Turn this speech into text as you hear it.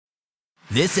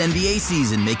This NBA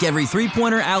season, make every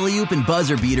three-pointer, alley-oop, and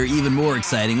buzzer beater even more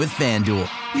exciting with FanDuel.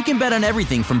 You can bet on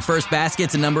everything from first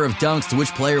basket to number of dunks to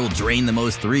which player will drain the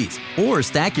most threes. Or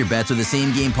stack your bets with a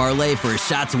same-game parlay for a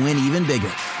shot to win even bigger.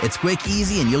 It's quick,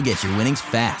 easy, and you'll get your winnings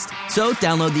fast. So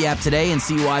download the app today and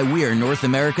see why we're North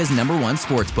America's #1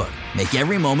 sportsbook. Make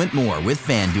every moment more with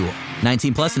FanDuel.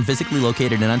 19 plus and physically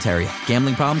located in Ontario.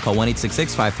 Gambling problem? Call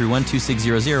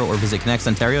 1-866-531-2600 or visit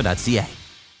connectsontario.ca.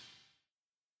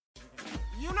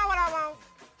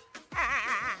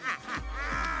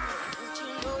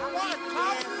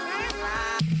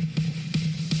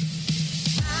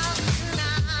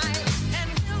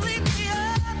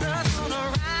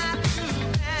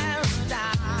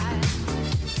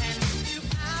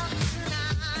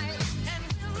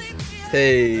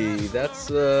 Hey, that's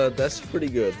pretty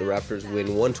good. The Raptors win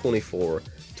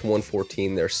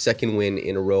 124-114, their second win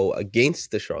in a row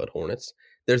against the Charlotte Hornets,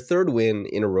 their third win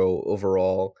in a row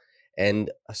overall,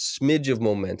 and a smidge of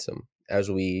momentum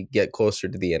as we get closer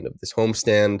to the end of this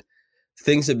homestand.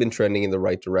 Things have been trending in the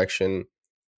right direction.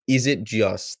 Is it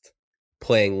just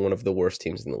playing one of the worst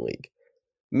teams in the league?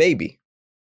 Maybe.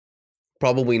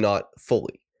 Probably not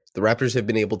fully. The Raptors have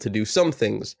been able to do some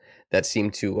things that seem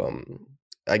to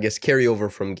carry over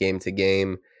from game to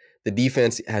game. The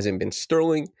defense hasn't been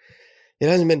sterling. It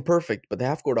hasn't been perfect, but the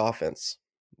half-court offense,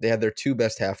 they had their two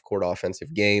best half-court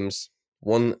offensive games.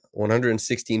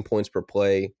 116 points per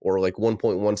play, or like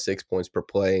 1.16 points per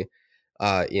play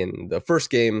in the first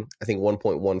game. I think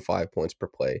 1.15 points per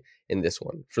play in this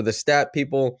one. For the stat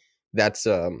people, that's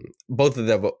both of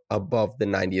them above the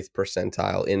 90th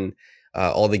percentile in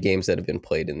all the games that have been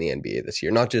played in the NBA this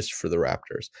year, not just for the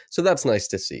Raptors. So that's nice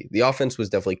to see. The offense was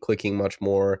definitely clicking much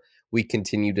more. We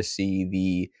continue to see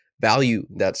the value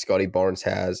that Scotty Barnes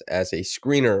has as a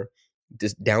screener,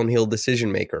 downhill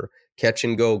decision maker, catch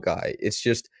and go guy. It's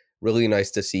just really nice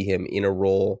to see him in a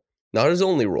role, not his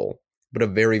only role, but a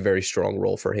very, very strong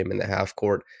role for him in the half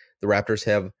court. The Raptors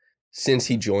have, since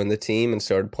he joined the team and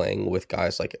started playing with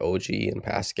guys like OG and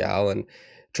Pascal and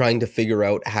trying to figure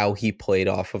out how he played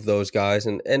off of those guys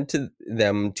and to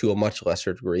them to a much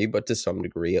lesser degree, but to some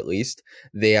degree at least,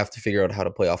 they have to figure out how to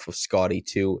play off of Scotty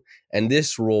too. And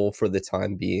this role for the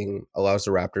time being allows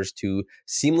the Raptors to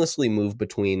seamlessly move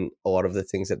between a lot of the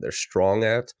things that they're strong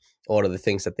at, a lot of the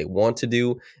things that they want to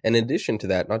do. And in addition to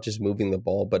that, not just moving the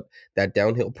ball, but that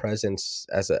downhill presence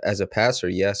as a passer,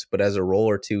 yes, but as a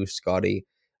roller too, Scotty,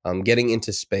 getting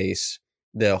into space.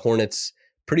 The Hornets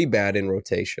pretty bad in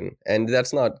rotation, and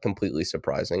that's not completely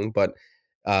surprising, but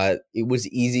it was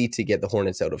easy to get the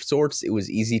Hornets out of sorts. It was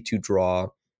easy to draw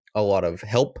a lot of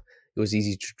help. It was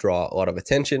easy to draw a lot of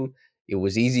attention. It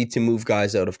was easy to move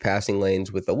guys out of passing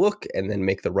lanes with a look and then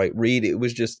make the right read. It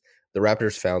was just the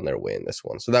Raptors found their way in this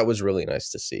one. So that was really nice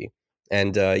to see.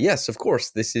 And yes, of course,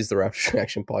 this is the Raptors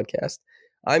Reaction Podcast.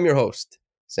 I'm your host,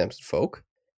 Samson Folk.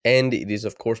 And it is,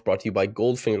 of course, brought to you by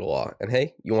Goldfinger Law. And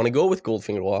hey, you want to go with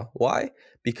Goldfinger Law. Why?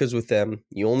 Because with them,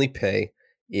 you only pay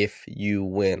if you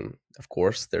win. Of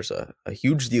course, there's a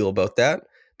huge deal about that.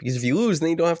 Because if you lose, then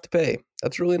you don't have to pay.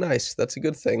 That's really nice. That's a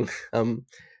good thing.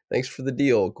 Thanks for the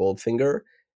deal, Goldfinger.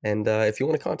 And if you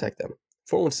want to contact them,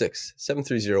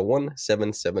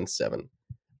 416-730-1777.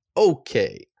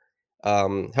 Okay.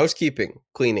 Housekeeping,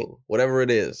 cleaning, whatever it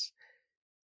is.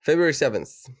 February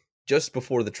 7th. Just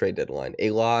before the trade deadline,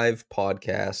 a live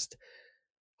podcast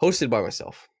hosted by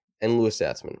myself and Louis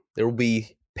Zatzman. There will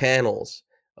be panels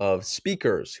of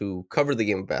speakers who cover the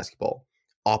game of basketball,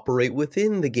 operate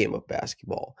within the game of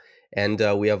basketball, and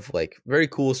we have like very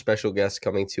cool special guests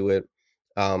coming to it.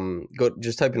 Go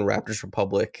just type in Raptors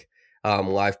Republic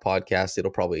live podcast.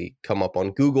 It'll probably come up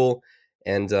on Google.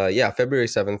 And February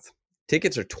 7th.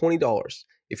 Tickets are $20.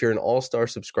 If you're an all-star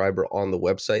subscriber on the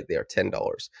website, they are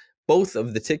 $10. Both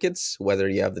of the tickets, whether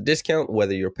you have the discount,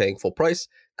 whether you're paying full price,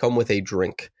 come with a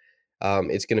drink.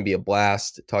 It's going to be a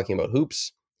blast talking about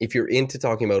hoops. If you're into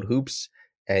talking about hoops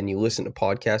and you listen to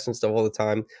podcasts and stuff all the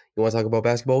time, you want to talk about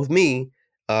basketball with me,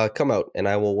 come out and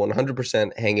I will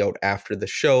 100% hang out after the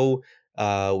show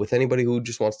with anybody who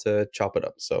just wants to chop it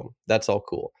up. So that's all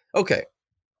cool. Okay,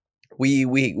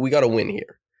 we got a win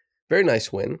here. Very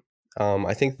nice win.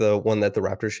 I think the one that the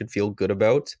Raptors should feel good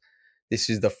about. This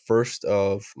is the first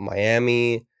of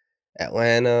Miami,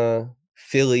 Atlanta,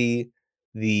 Philly,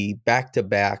 the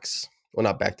back-to-backs. Well,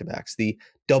 not back-to-backs. The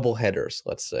double headers,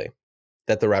 let's say,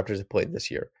 that the Raptors have played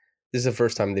this year. This is the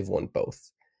first time they've won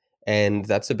both. And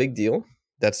that's a big deal.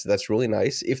 That's really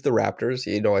nice. If the Raptors,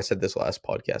 I said this last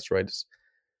podcast, right?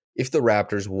 If the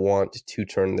Raptors want to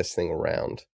turn this thing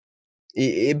around,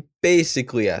 it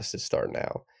basically has to start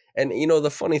now. And, the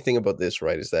funny thing about this,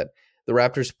 right, is that the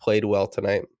Raptors played well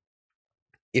tonight.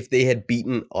 if they had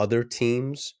beaten other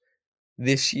teams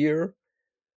this year,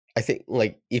 I think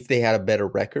like if they had a better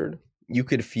record, you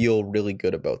could feel really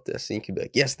good about this. And you could be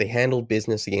like, yes, they handled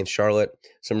business against Charlotte.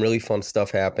 Some really fun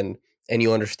stuff happened. And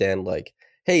you understand like,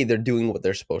 hey, they're doing what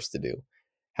they're supposed to do.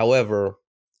 However,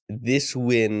 these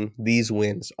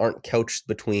wins aren't couched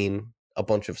between a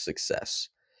bunch of success.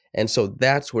 And so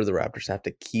that's where the Raptors have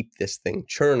to keep this thing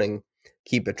churning,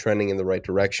 keep it trending in the right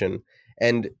direction.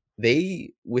 And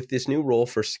they, with this new role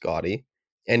for Scottie,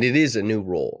 and it is a new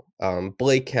role.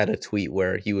 Blake had a tweet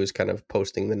where he was kind of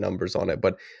posting the numbers on it,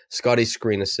 but Scottie's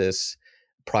screen assists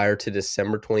prior to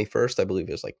December 21st, I believe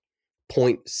it was like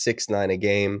 0.69 a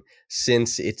game.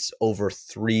 Since it's over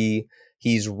 3,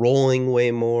 he's rolling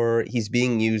way more. He's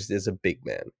being used as a big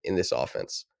man in this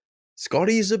offense.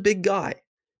 Scottie is a big guy.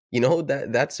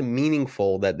 That's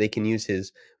meaningful that they can use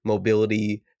his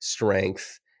mobility,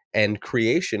 strength, and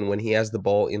creation when he has the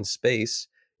ball in space.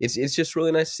 It's just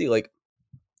really nice to see. Like,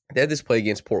 they had this play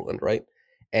against Portland, right?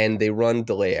 And they run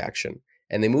delay action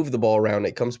and they move the ball around.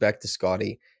 It comes back to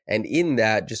Scottie. And in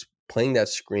that, just playing that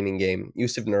screening game,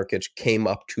 Jusuf Nurkic came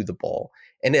up to the ball.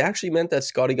 And it actually meant that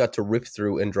Scottie got to rip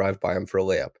through and drive by him for a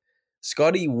layup.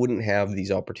 Scottie wouldn't have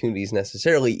these opportunities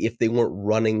necessarily if they weren't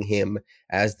running him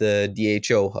as the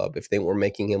DHO hub, if they were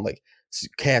making him like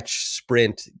catch,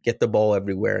 sprint, get the ball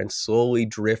everywhere, and slowly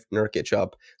drift Nurkic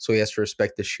up so he has to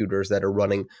respect the shooters that are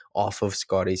running off of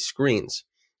Scottie's screens.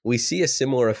 We see a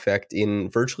similar effect in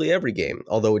virtually every game,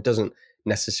 although it doesn't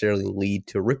necessarily lead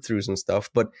to rip-throughs and stuff,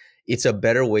 but it's a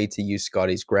better way to use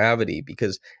Scottie's gravity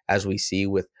because as we see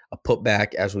with a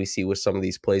putback, as we see with some of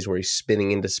these plays where he's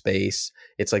spinning into space,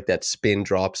 it's like that spin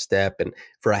drop step. And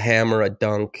for a hammer, a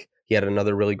dunk, he had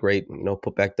another really great,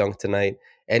 putback dunk tonight.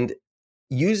 And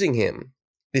using him,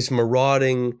 this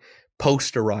marauding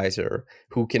posterizer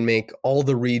who can make all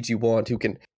the reads you want, who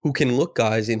can look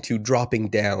guys into dropping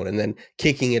down and then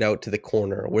kicking it out to the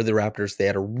corner, where the Raptors, they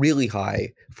had a really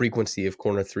high frequency of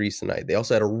corner threes tonight. They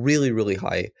also had a really, really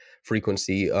high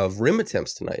frequency of rim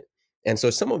attempts tonight. And so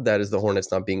some of that is the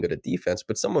Hornets not being good at defense,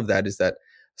 but some of that is that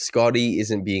Scottie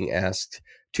isn't being asked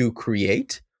to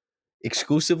create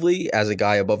exclusively as a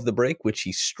guy above the break, which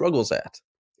he struggles at,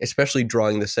 especially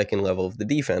drawing the second level of the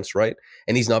defense, right?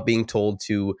 And he's not being told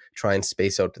to try and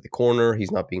space out to the corner.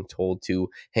 He's not being told to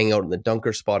hang out in the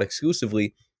dunker spot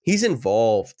exclusively. He's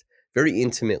involved very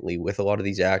intimately with a lot of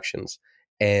these actions.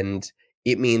 And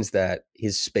it means that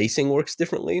his spacing works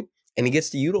differently and he gets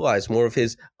to utilize more of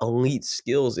his elite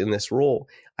skills in this role.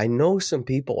 I know some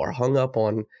people are hung up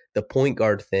on the point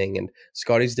guard thing, and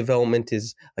Scottie's development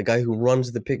is a guy who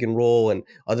runs the pick and roll and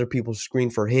other people screen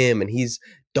for him and he's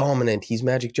dominant, he's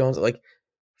Magic Johnson. Like,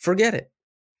 forget it.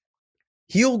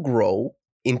 He'll grow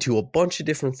into a bunch of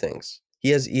different things.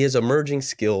 He has emerging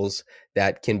skills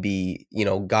that can be,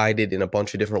 guided in a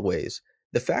bunch of different ways.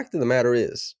 The fact of the matter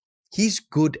is, he's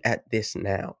good at this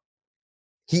now.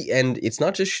 And it's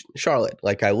not just Charlotte.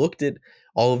 Like, I looked at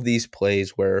all of these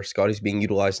plays where Scottie's being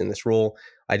utilized in this role.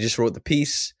 I just wrote the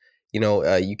piece.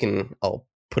 I'll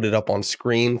put it up on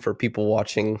screen for people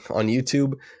watching on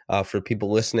YouTube. For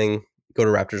people listening, go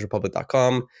to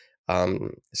raptorsrepublic.com.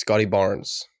 Scottie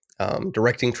Barnes,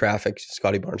 directing traffic,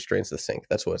 Scottie Barnes drains the sink.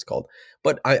 That's what it's called.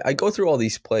 But I go through all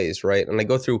these plays, right? And I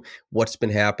go through what's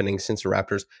been happening since the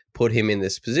Raptors put him in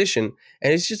this position.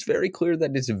 And it's just very clear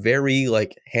that it's very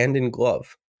like hand in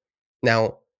glove.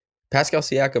 Now, Pascal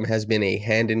Siakam has been a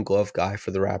hand in glove guy for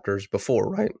the Raptors before,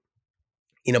 right?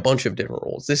 In a bunch of different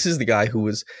roles. This is the guy who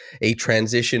was a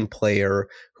transition player,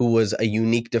 who was a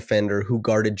unique defender, who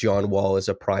guarded John Wall as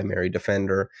a primary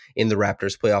defender in the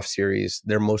Raptors playoff series,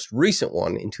 their most recent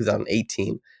one in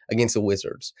 2018 against the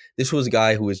Wizards. This was a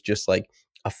guy who was just like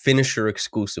a finisher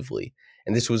exclusively.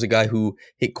 And this was a guy who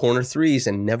hit corner threes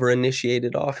and never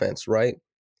initiated offense, right?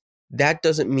 That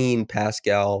doesn't mean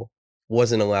Pascal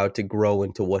wasn't allowed to grow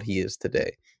into what he is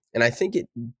today. And I think it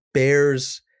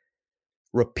bears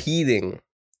repeating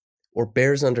or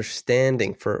bears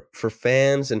understanding for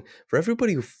fans and for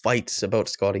everybody who fights about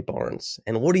Scottie Barnes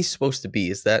and what he's supposed to be,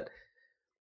 is that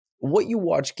what you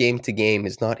watch game to game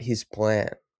is not his plan.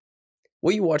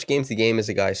 What you watch game to game is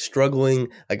a guy struggling,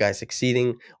 a guy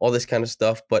succeeding, all this kind of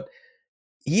stuff, but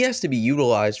he has to be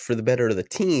utilized for the better of the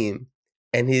team,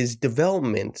 and his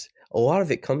development, a lot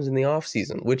of it comes in the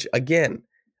offseason, which again,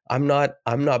 I'm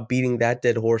not beating that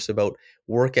dead horse about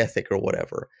work ethic or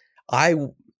whatever.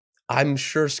 I'm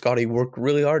sure Scottie worked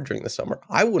really hard during the summer.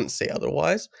 I wouldn't say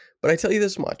otherwise, but I tell you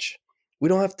this much. We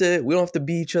don't have to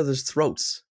beat each other's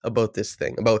throats about this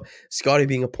thing, about Scottie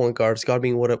being a point guard, Scottie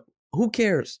being who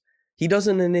cares? He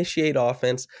doesn't initiate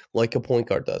offense like a point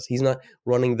guard does. He's not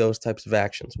running those types of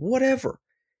actions. Whatever.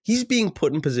 He's being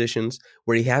put in positions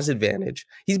where he has advantage.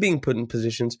 He's being put in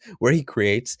positions where he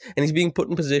creates, and he's being put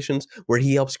in positions where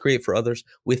he helps create for others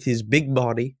with his big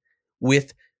body,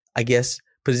 with, I guess,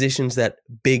 positions that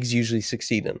bigs usually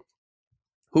succeed in.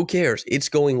 Who cares? It's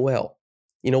going well.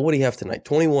 You know, what do you have tonight?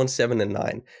 21, 7, and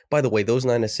 9. By the way, those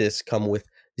 9 assists come with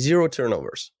 0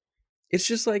 turnovers. It's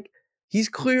just like he's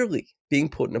clearly being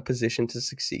put in a position to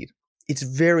succeed. It's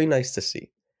very nice to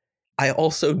see. I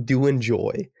also do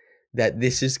enjoy that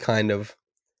this is kind of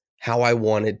how I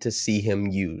wanted to see him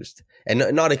used. And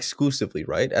not exclusively,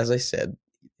 right? As I said,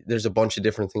 there's a bunch of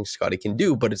different things Scottie can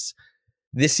do, but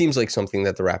this seems like something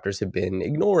that the Raptors have been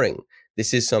ignoring.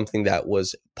 This is something that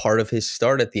was part of his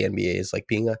start at the NBA, is like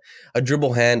being a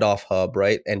dribble handoff hub,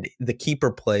 right? And the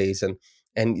keeper plays and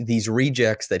these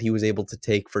rejects that he was able to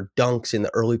take for dunks in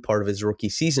the early part of his rookie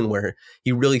season, where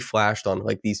he really flashed on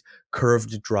like these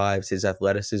curved drives. His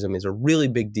athleticism is a really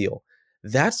big deal.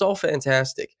 That's all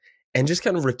fantastic. And just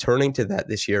kind of returning to that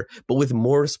this year, but with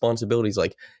more responsibilities.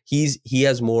 Like he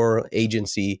has more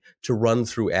agency to run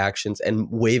through actions and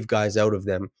wave guys out of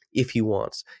them if he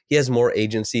wants. He has more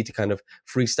agency to kind of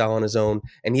freestyle on his own,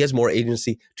 and he has more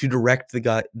agency to direct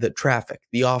the traffic,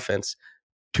 the offense,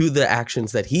 to the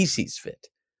actions that he sees fit.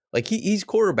 Like he's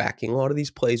quarterbacking a lot of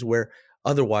these plays where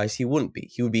otherwise he wouldn't be.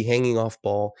 He would be hanging off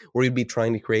ball, or he'd be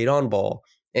trying to create on ball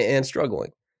and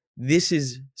struggling. This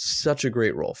is such a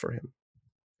great role for him.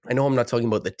 I know I'm not talking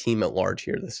about the team at large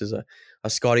here. This is a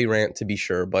Scottie rant, to be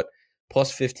sure, but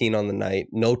plus 15 on the night,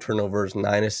 no turnovers,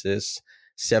 9 assists,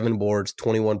 7 boards,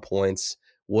 21 points,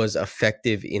 was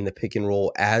effective in the pick and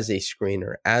roll as a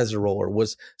screener, as a roller,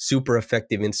 was super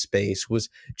effective in space, was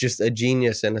just a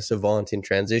genius and a savant in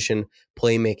transition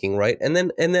playmaking, right? And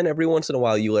then every once in a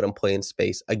while you let him play in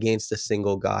space against a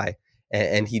single guy,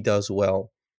 and he does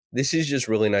well. This is just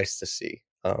really nice to see.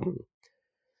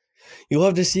 You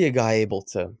love to see a guy able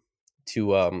to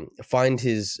find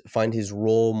his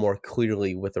role more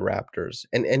clearly with the Raptors,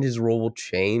 and his role will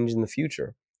change in the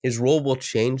future. His role will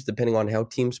change depending on how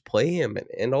teams play him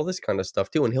and all this kind of stuff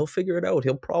too. And he'll figure it out.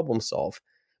 He'll problem solve.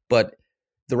 But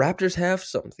the Raptors have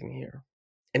something here,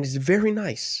 and it's very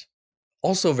nice.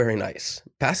 Also very nice.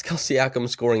 Pascal Siakam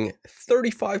scoring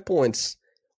 35 points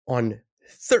on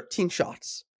 13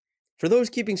 shots. For those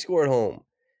keeping score at home,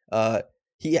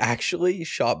 he actually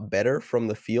shot better from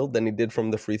the field than he did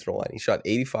from the free throw line. He shot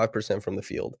 85% from the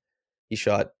field. He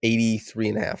shot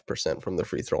 83.5% from the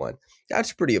free throw line.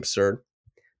 That's pretty absurd.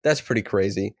 That's pretty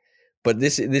crazy. But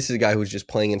this is a guy who's just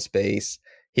playing in space,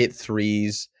 hit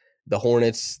threes. The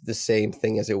Hornets, the same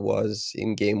thing as it was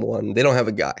in game 1. They don't have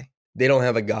a guy. They don't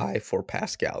have a guy for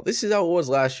Pascal. This is how it was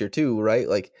last year too, right?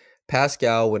 Like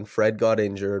Pascal, when Fred got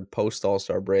injured post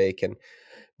All-Star break and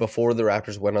before the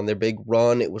Raptors went on their big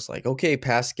run, it was like, okay,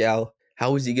 Pascal,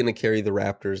 how is he going to carry the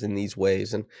Raptors in these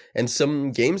ways? And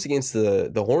some games against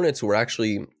the Hornets were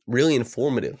actually really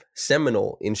informative,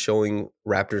 seminal in showing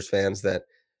Raptors fans that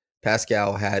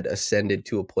Pascal had ascended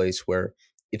to a place where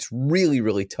it's really,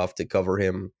 really tough to cover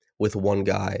him with one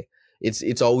guy.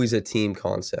 It's always a team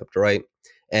concept, right?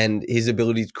 And his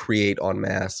ability to create en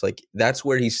masse, like that's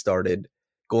where he started,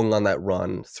 going on that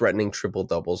run, threatening triple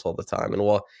doubles all the time. And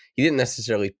while he didn't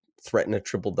necessarily threaten a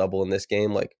triple double in this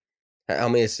game, like how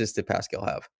many assists did Pascal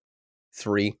have?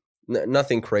 3.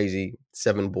 Nothing crazy,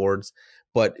 7 boards,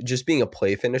 but just being a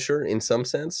play finisher in some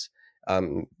sense,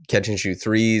 catch and shoot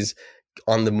threes,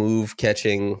 on the move,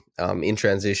 catching in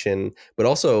transition, but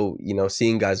also, you know,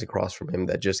 seeing guys across from him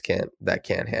that just can't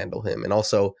handle him. And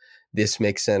also this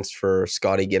makes sense for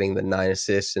Scottie getting the 9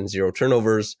 assists and 0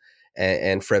 turnovers,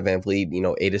 and Fred VanVleet, you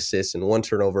know, 8 assists and 1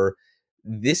 turnover.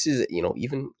 This is, you know,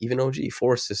 even OG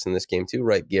 4 assists in this game too,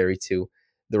 right? Gary too.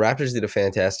 The Raptors did a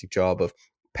fantastic job of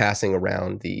passing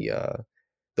around the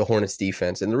Hornets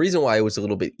defense. And the reason why it was a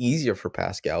little bit easier for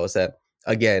Pascal is that,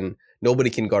 again, nobody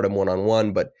can guard him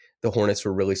one-on-one, but the Hornets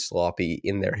were really sloppy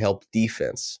in their help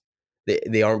defense.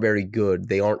 They aren't very good.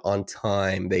 They aren't on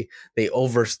time. They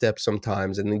overstep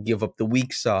sometimes and then give up the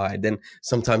weak side. Then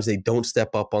sometimes they don't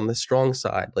step up on the strong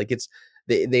side. Like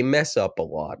they mess up a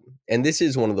lot. And this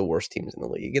is one of the worst teams in the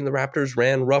league. And the Raptors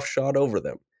ran roughshod over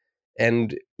them.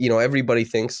 And, you know, everybody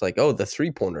thinks like, oh, the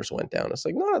 3-pointers went down. It's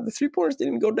like, no, the 3-pointers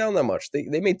didn't go down that much. They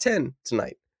made 10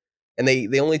 tonight. And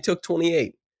they only took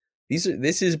 28.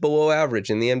 This is below average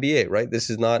in the NBA, right? This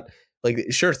is not like,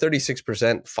 sure,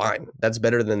 36%, fine. That's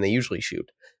better than they usually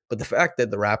shoot. But the fact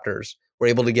that the Raptors were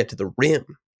able to get to the rim,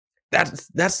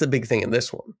 that's the big thing in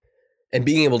this one. And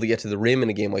being able to get to the rim in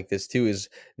a game like this too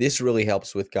this really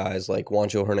helps with guys like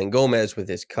Juancho Hernan-Gomez with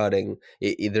his cutting.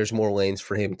 There's more lanes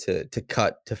for him to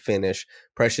cut, to finish.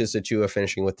 Precious Achiuwa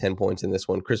finishing with 10 points in this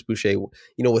one. Chris Boucher,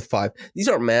 with 5. These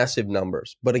aren't massive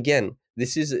numbers, but again,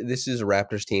 this is a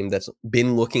Raptors team that's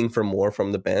been looking for more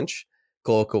from the bench.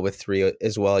 Koloko with 3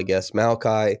 as well, I guess.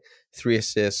 Malachi, 3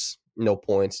 assists, no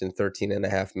points in 13 and a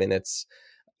half minutes.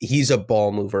 He's a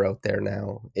ball mover out there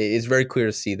now. It's very clear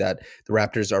to see that the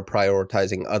Raptors are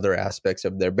prioritizing other aspects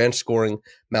of their bench scoring.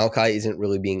 Malachi isn't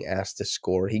really being asked to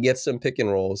score. He gets some pick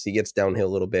and rolls. He gets downhill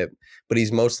a little bit, but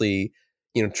he's mostly,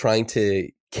 trying to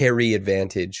carry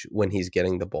advantage when he's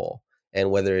getting the ball.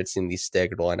 And whether it's in these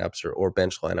staggered lineups or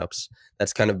bench lineups,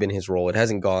 that's kind of been his role. It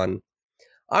hasn't gone,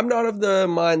 I'm not of the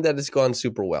mind that it's gone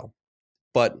super well,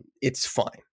 but it's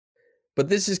fine. But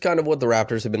this is kind of what the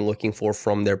Raptors have been looking for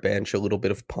from their bench, a little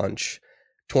bit of punch.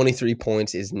 23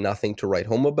 points is nothing to write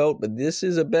home about, but this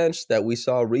is a bench that we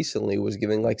saw recently was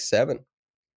giving like 7,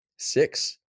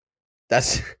 6.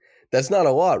 That's not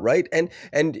a lot, right?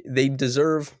 And they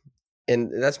deserve, and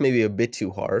that's maybe a bit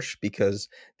too harsh because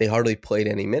they hardly played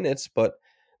any minutes, but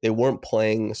they weren't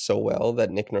playing so well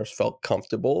that Nick Nurse felt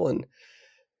comfortable. And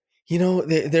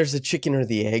there's a chicken or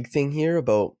the egg thing here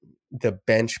about the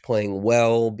bench playing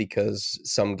well because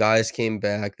some guys came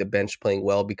back, the bench playing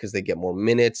well because they get more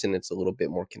minutes and it's a little bit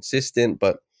more consistent.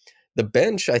 But the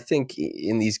bench, I think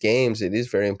in these games, it is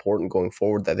very important going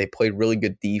forward that they played really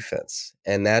good defense.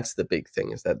 And that's the big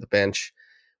thing, is that the bench,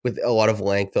 with a lot of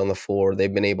length on the floor,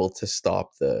 they've been able to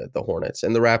stop the Hornets.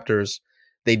 And the Raptors,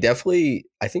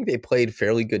 I think they played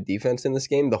fairly good defense in this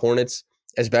game. The Hornets,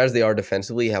 as bad as they are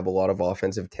defensively, have a lot of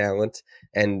offensive talent.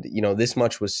 And, this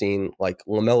much was seen, like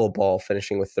LaMelo Ball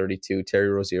finishing with 32, Terry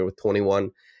Rozier with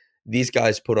 21. These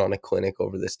guys put on a clinic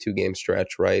over this 2-game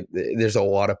stretch, right? There's a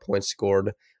lot of points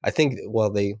scored. I think,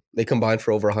 they combined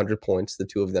for over 100 points, the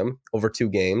two of them, over 2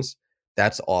 games.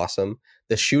 That's awesome.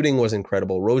 The shooting was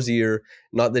incredible. Rozier,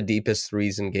 not the deepest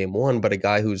threes in game 1, but a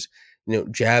guy who's,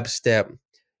 jab step,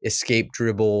 escape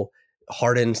dribble,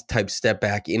 Harden type step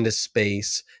back into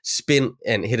space, spin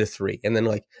and hit a 3, and then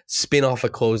like spin off a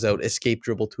closeout, escape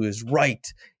dribble to his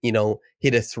right,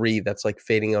 hit a 3 that's like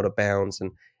fading out of bounds.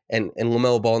 And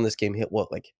LaMelo Ball in this game hit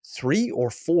 3 or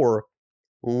 4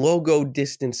 logo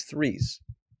distance threes.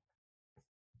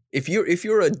 If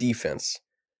you're a defense,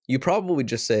 you probably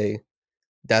just say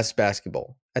that's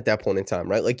basketball at that point in time,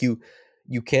 right? Like you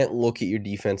can't look at your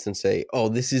defense and say, "Oh,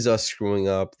 this is us screwing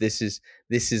up. This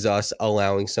is us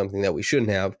allowing something that we shouldn't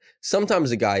have."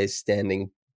 Sometimes a guy is standing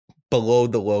below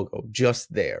the logo,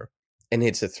 just there, and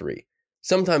hits a 3.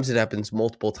 Sometimes it happens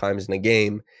multiple times in a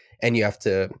game, and you have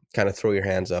to kind of throw your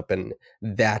hands up, and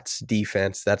that's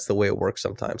defense. That's the way it works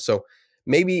sometimes. So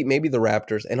maybe the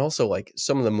Raptors, and also like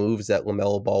some of the moves that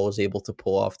LaMelo Ball is able to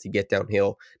pull off to get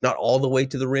downhill, not all the way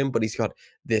to the rim, but he's got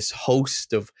this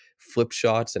host of flip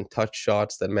shots and touch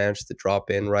shots that manage to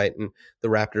drop in, right? And the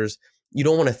Raptors, you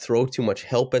don't want to throw too much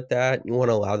help at that. You want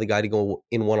to allow the guy to go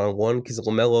in one-on-one, because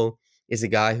LaMelo is a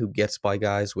guy who gets by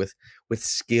guys with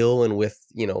skill and with,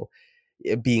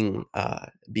 being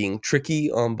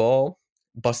tricky on ball,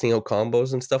 busting out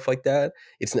combos and stuff like that.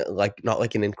 It's not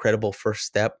like an incredible first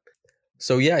step.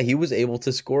 So yeah, he was able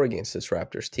to score against this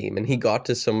Raptors team, and he got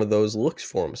to some of those looks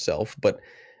for himself. But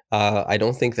I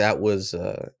don't think that was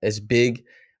as big.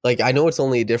 Like, I know it's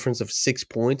only a difference of 6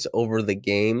 points over the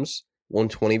games,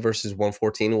 120 versus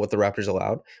 114, what the Raptors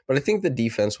allowed. But I think the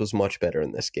defense was much better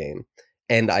in this game.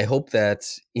 And I hope that,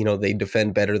 they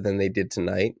defend better than they did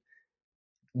tonight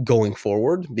going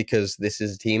forward, because this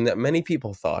is a team that many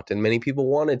people thought and many people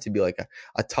wanted to be like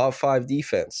a top 5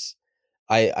 defense.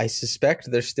 I suspect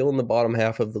they're still in the bottom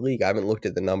half of the league. I haven't looked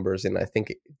at the numbers in, I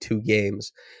think, 2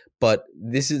 games. But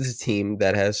this is a team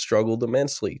that has struggled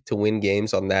immensely to win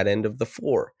games on that end of the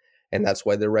floor. And that's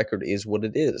why their record is what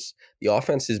it is. The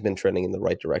offense has been trending in the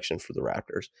right direction for the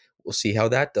Raptors. We'll see how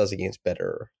that does against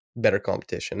better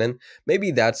competition. And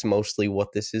maybe that's mostly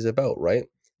what this is about, right?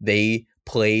 They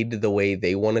played the way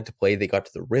they wanted to play. They got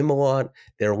to the rim a lot.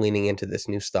 They're leaning into this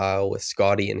new style with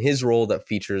Scottie and his role that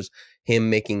features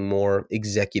him making more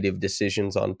executive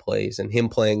decisions on plays and him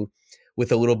playing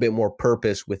with a little bit more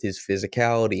purpose with his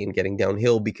physicality and getting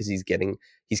downhill, because he's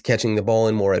catching the ball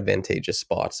in more advantageous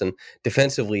spots. And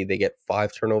defensively, they get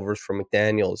 5 turnovers from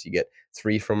McDaniels. You get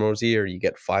 3 from Rozier. You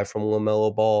get 5 from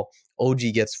LaMelo Ball. OG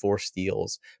gets 4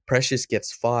 steals. Precious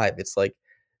gets 5. It's like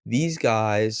these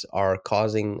guys are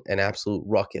causing an absolute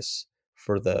ruckus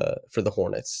for the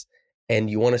Hornets. And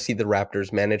you want to see the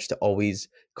Raptors manage to always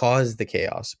cause the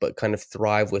chaos, but kind of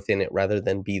thrive within it rather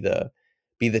than be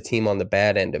the team on the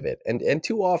bad end of it. And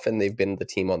too often they've been the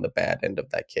team on the bad end of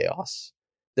that chaos.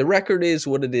 The record is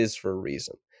what it is for a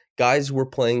reason. Guys were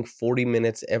playing 40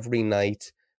 minutes every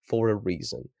night for a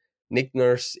reason. Nick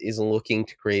Nurse is looking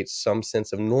to create some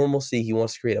sense of normalcy. He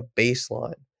wants to create a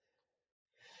baseline.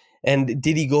 And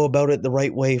did he go about it the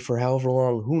right way for however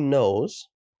long? Who knows?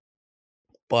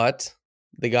 But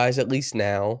the guys, at least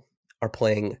now, are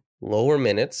playing lower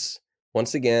minutes.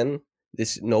 Once again,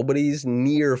 nobody's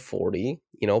near 40.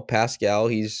 Pascal,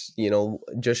 he's,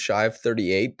 just shy of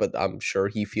 38, but I'm sure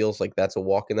he feels like that's a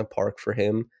walk in the park for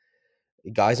him.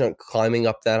 Guys aren't climbing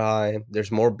up that high.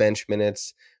 There's more bench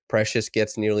minutes. Precious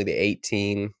gets nearly to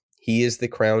 18. He is the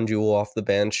crown jewel off the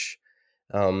bench.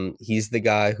 He's the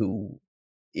guy who,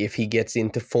 if he gets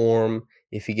into form,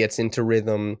 if he gets into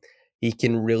rhythm, he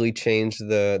can really change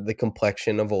the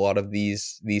complexion of a lot of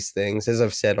these things. As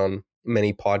I've said on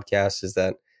many podcasts, is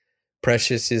that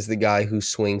Precious is the guy who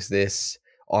swings this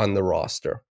on the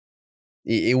roster.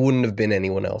 It wouldn't have been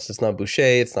anyone else. It's not Boucher.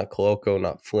 It's not Koloko.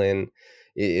 Not Flynn.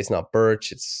 It's not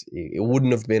Birch. It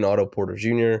wouldn't have been Otto Porter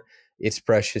Jr. It's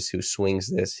Precious who swings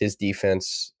this. His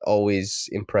defense always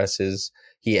impresses.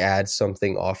 He adds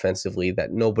something offensively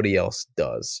that nobody else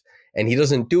does. And he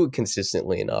doesn't do it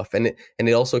consistently enough. And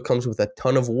it also comes with a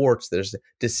ton of warts. There's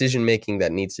decision making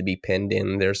that needs to be penned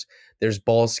in. There's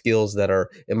ball skills that are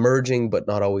emerging but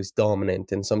not always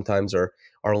dominant, and sometimes are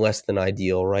less than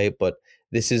ideal, right? But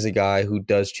this is a guy who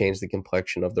does change the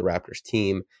complexion of the Raptors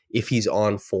team if he's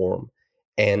on form.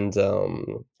 And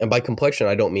by complexion,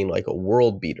 I don't mean like a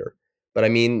world beater, but I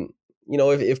mean,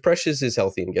 if Precious is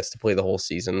healthy and gets to play the whole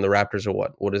season, the Raptors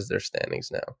are what is their standings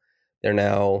now? They're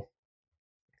now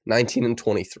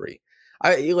 19-23.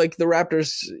 I like the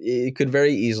Raptors. It could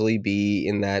very easily be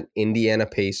in that Indiana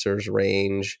Pacers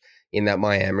range, in that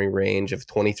Miami range of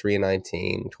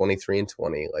 23-19,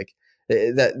 23-20. Like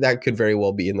that could very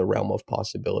well be in the realm of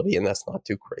possibility, and that's not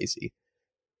too crazy.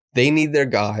 They need their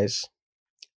guys.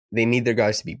 They need their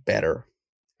guys to be better,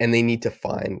 and they need to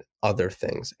find other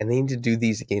things, and they need to do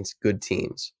these against good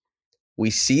teams. We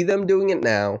see them doing it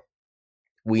now.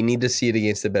 We need to see it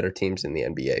against the better teams in the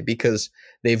NBA because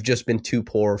they've just been too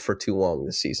poor for too long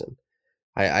this season.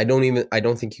 I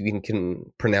don't think you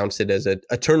can pronounce it as a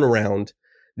turnaround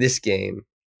this game,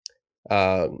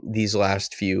 this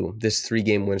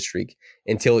 3-game win streak,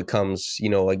 until it comes,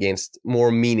 against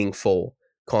more meaningful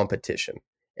competition.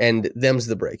 And them's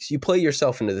the breaks. You play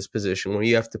yourself into this position where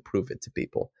you have to prove it to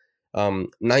people.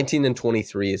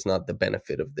 19-23 is not the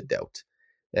benefit of the doubt.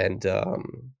 And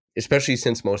especially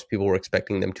since most people were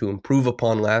expecting them to improve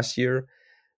upon last year,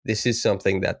 this is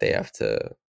something that they have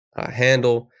to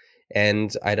handle.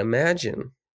 And I'd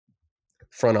imagine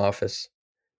front office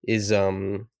is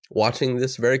watching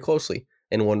this very closely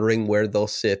and wondering where they'll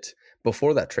sit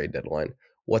before that trade deadline,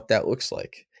 what that looks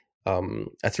like. A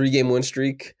 3-game win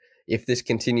streak, if this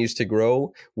continues to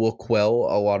grow, will quell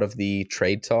a lot of the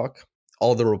trade talk,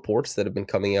 all the reports that have been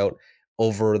coming out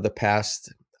over the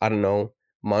past,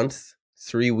 month,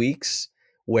 3 weeks,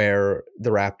 where the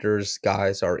Raptors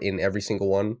guys are in every single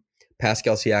one.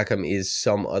 Pascal Siakam is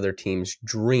some other team's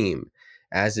dream,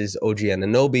 as is OG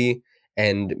Anunoby,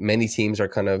 and many teams are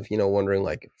kind of, wondering,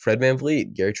 like, Fred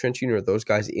VanVleet, Gary Trent Jr., those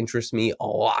guys interest me a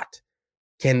lot.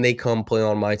 Can they come play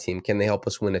on my team? Can they help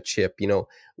us win a chip?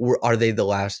 Are they the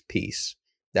last piece?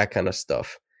 That kind of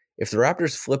stuff. If the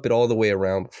Raptors flip it all the way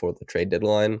around before the trade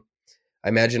deadline, I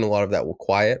imagine a lot of that will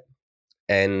quiet.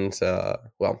 And,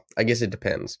 I guess it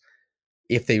depends.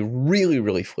 If they really,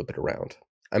 really flip it around,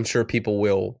 I'm sure people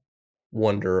will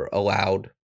wonder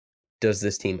aloud, does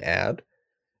this team add?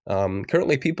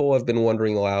 Currently, people have been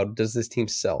wondering aloud, does this team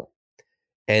sell?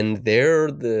 And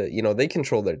they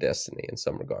control their destiny in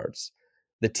some regards.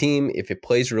 The team, if it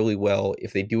plays really well,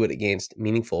 if they do it against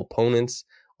meaningful opponents,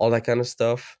 all that kind of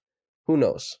stuff, who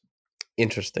knows?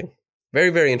 Interesting.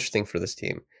 Very, very interesting for this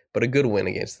team, but a good win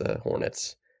against the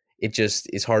Hornets. It just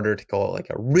is harder to call it like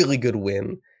a really good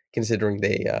win, considering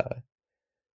they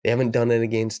haven't done it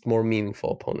against more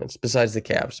meaningful opponents, besides the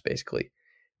Cavs, basically,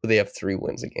 who they have 3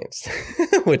 wins against,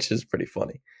 which is pretty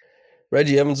funny.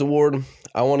 Reggie Evans Award,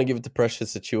 I want to give it to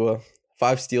Precious Achiuwa.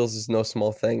 5 steals is no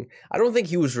small thing. I don't think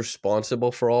he was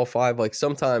responsible for all 5. Like,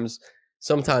 sometimes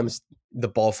the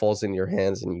ball falls in your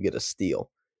hands and you get a steal.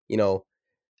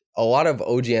 A lot of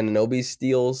OG Anunoby's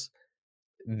steals,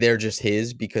 they're just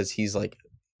his because he's like,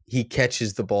 he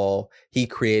catches the ball, he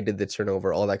created the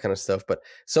turnover, all that kind of stuff. But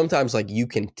sometimes, like, you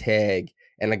can tag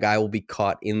and a guy will be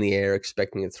caught in the air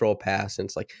expecting to throw a pass, and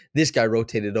it's like, this guy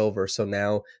rotated over, so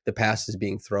now the pass is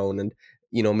being thrown, and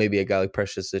maybe a guy like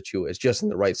Precious Achiuwa is just in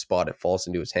the right spot, it falls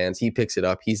into his hands, he picks it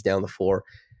up, he's down the floor.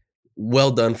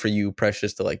 Well done for you,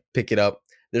 Precious, to like pick it up,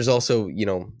 there's also,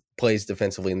 plays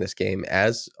defensively in this game,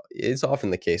 as is often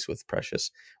the case with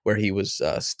Precious, where he was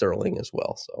sterling as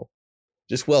well. So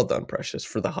just well done, Precious,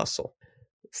 for the hustle.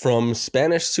 From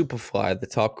Spanish Superfly, the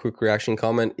top quick reaction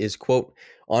comment is, quote,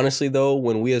 "Honestly, though,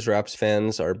 when we as Raps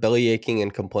fans are belly aching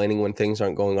and complaining when things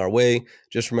aren't going our way,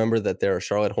 just remember that there are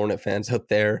Charlotte Hornet fans out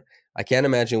there. I can't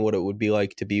imagine what it would be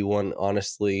like to be one,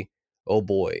 honestly. Oh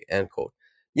boy," end quote.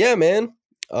 Yeah, man.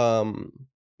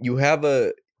 You have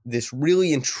this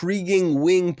really intriguing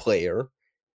wing player,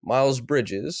 Miles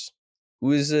Bridges,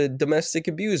 who is a domestic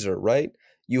abuser, right?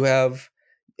 You have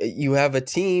a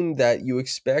team that you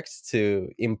expect to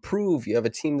improve. You have a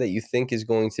team that you think is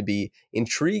going to be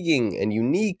intriguing and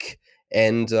unique.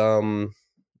 And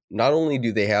not only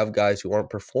do they have guys who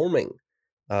aren't performing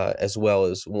as well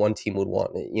as one team would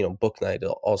want, Book Night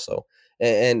also.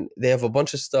 And they have a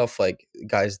bunch of stuff like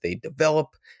guys they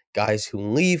develop, guys who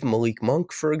leave, Malik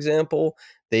Monk, for example.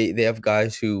 They have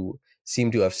guys who seem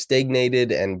to have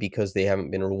stagnated, and because they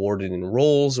haven't been rewarded in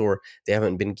roles, or they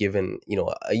haven't been given,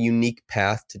 a unique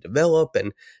path to develop.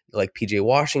 And like PJ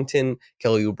Washington,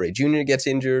 Kelly Oubre Jr. gets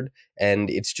injured, and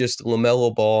it's just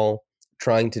LaMelo Ball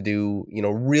trying to do,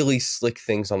 really slick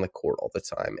things on the court all the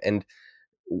time. And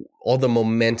all the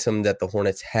momentum that the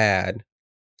Hornets had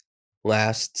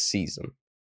last season,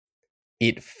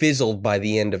 it fizzled by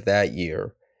the end of that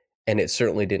year, and it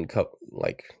certainly didn't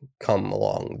come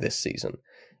along this season.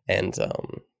 And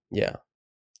yeah,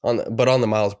 but on the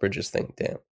Miles Bridges thing,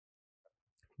 damn,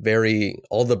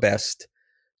 all the best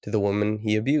to the woman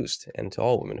he abused and to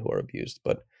all women who are abused.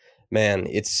 But man,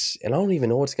 and I don't even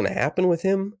know what's going to happen with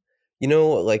him.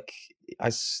 Like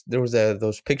there was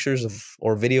those pictures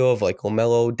or video of like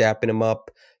LaMelo dapping him up.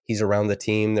 He's around the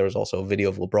team. There was also a video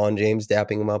of LeBron James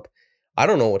dapping him up. I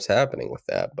don't know what's happening with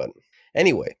that, but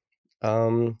anyway,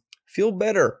 feel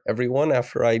better, everyone,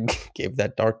 after I gave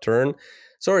that dark turn.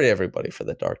 Sorry to everybody for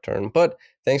the dark turn, but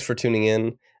thanks for tuning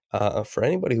in. For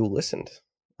anybody who listened,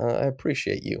 I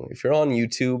appreciate you. If you're on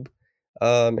YouTube,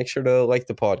 make sure to like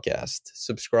the podcast,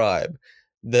 subscribe,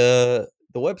 the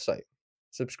website,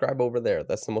 subscribe over there.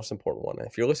 That's the most important one.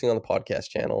 If you're listening on the podcast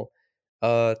channel,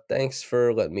 thanks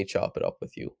for letting me chop it up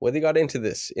with you. Whether you got into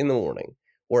this in the morning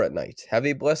or at night, have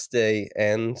a blessed day,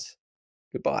 and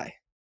goodbye.